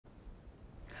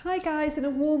Hi guys, and a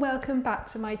warm welcome back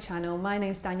to my channel. My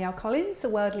name's Danielle Collins, a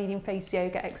world leading face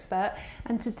yoga expert,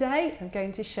 and today I'm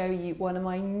going to show you one of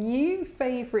my new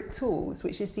favourite tools,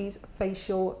 which is these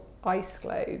facial ice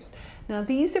globes. Now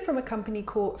these are from a company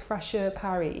called Fraîcheur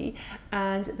Paris,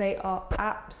 and they are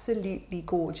absolutely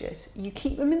gorgeous. You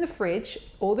keep them in the fridge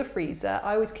or the freezer.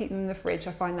 I always keep them in the fridge,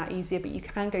 I find that easier, but you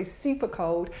can go super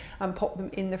cold and pop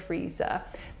them in the freezer.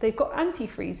 They've got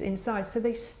antifreeze inside, so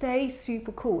they stay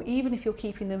super cool even if you're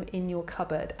keeping them in your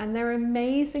cupboard, and they're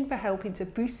amazing for helping to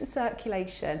boost the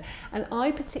circulation, and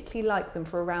I particularly like them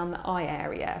for around the eye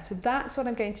area. So that's what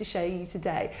I'm going to show you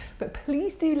today. But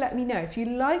please do let me know if you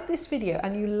like this video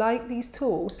and you like these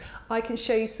tools. I can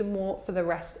show you some more for the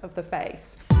rest of the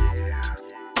face.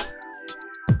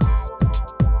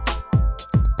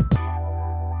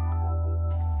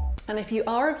 And if you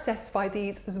are obsessed by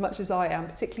these as much as I am,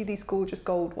 particularly these gorgeous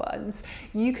gold ones,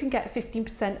 you can get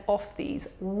 15% off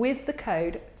these with the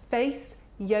code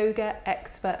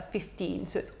FACEYOGAEXPERT15.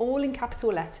 So it's all in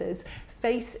capital letters,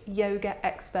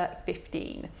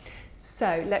 FACEYOGAEXPERT15.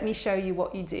 So let me show you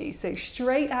what you do. So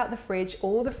straight out the fridge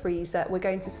or the freezer, we're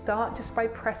going to start just by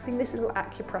pressing this little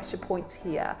acupressure point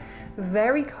here.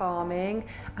 Very calming,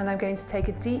 and I'm going to take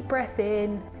a deep breath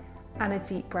in and a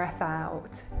deep breath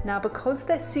out. Now because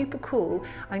they're super cool,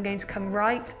 I'm going to come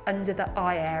right under the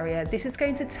eye area. This is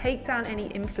going to take down any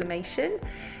inflammation,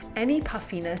 any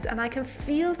puffiness, and I can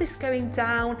feel this going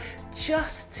down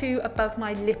just to above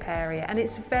my lip area, and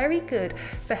it's very good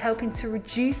for helping to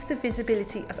reduce the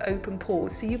visibility of open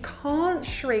pores. So you can't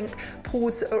shrink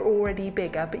pores that are already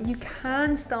bigger, but you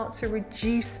can start to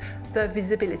reduce the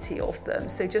visibility of them.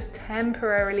 So just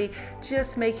temporarily,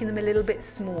 just making them a little bit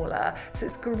smaller. So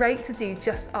it's great to do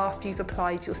just after you've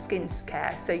applied your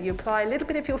skincare. So you apply a little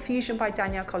bit of your Fusion by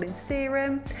Danielle Collins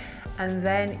serum, and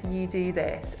then you do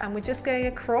this. And we're just going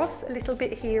across a little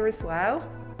bit here as well,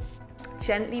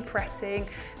 gently pressing.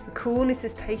 The coolness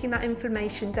is taking that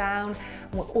inflammation down,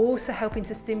 and we're also helping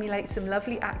to stimulate some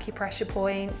lovely acupressure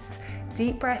points.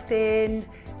 Deep breath in,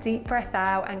 deep breath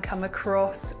out, and come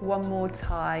across one more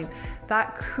time.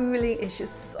 That cooling is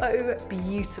just so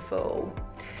beautiful.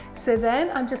 So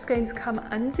then I'm just going to come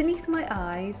underneath my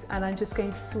eyes, and I'm just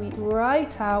going to sweep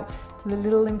right out to the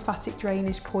little lymphatic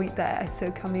drainage point there.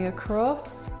 So coming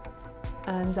across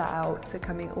and out. So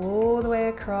coming all the way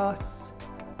across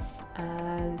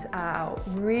and out.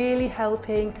 Really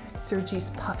helping to reduce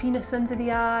puffiness under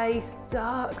the eyes,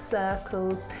 dark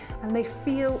circles, and they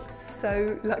feel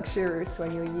so luxurious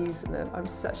when you're using them. I'm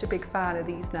such a big fan of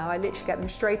these now. I literally get them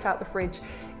straight out the fridge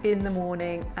in the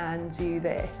morning and do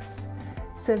this.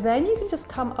 So then you can just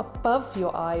come above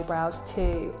your eyebrows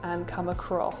too and come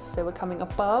across. So we're coming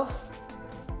above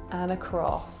and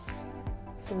across.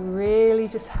 So really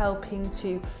just helping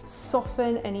to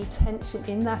soften any tension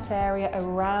in that area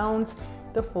around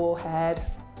the forehead.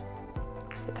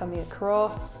 So coming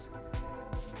across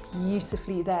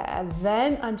beautifully there.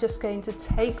 Then I'm just going to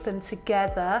take them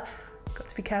together. Got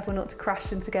to be careful not to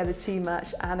crash them together too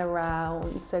much, and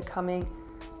around. So coming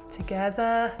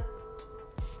together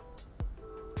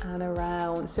and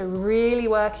around. So really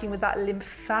working with that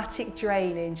lymphatic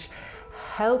drainage,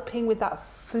 helping with that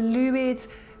fluid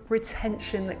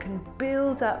retention that can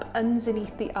build up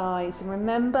underneath the eyes. And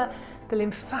remember, the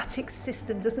lymphatic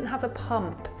system doesn't have a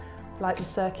pump like the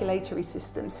circulatory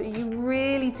system, so you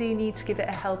really do need to give it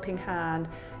a helping hand,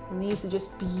 and these are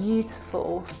just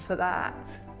beautiful for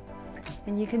that.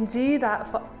 And you can do that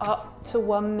for up to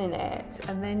 1 minute,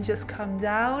 and then just come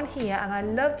down here, and I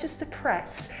love just to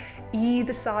press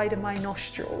either side of my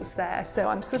nostrils there. So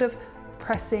I'm sort of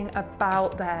pressing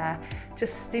about there,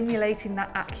 just stimulating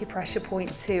that acupressure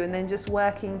point too, and then just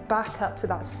working back up to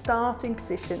that starting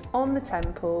position on the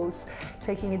temples,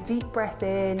 taking a deep breath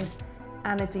in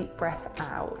and a deep breath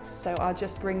out. So I'll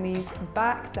just bring these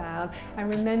back down, and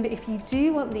remember, if you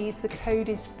do want these, the code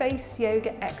is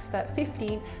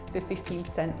FACEYOGAEXPERT15 for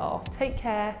 15% off. Take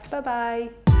care, bye bye.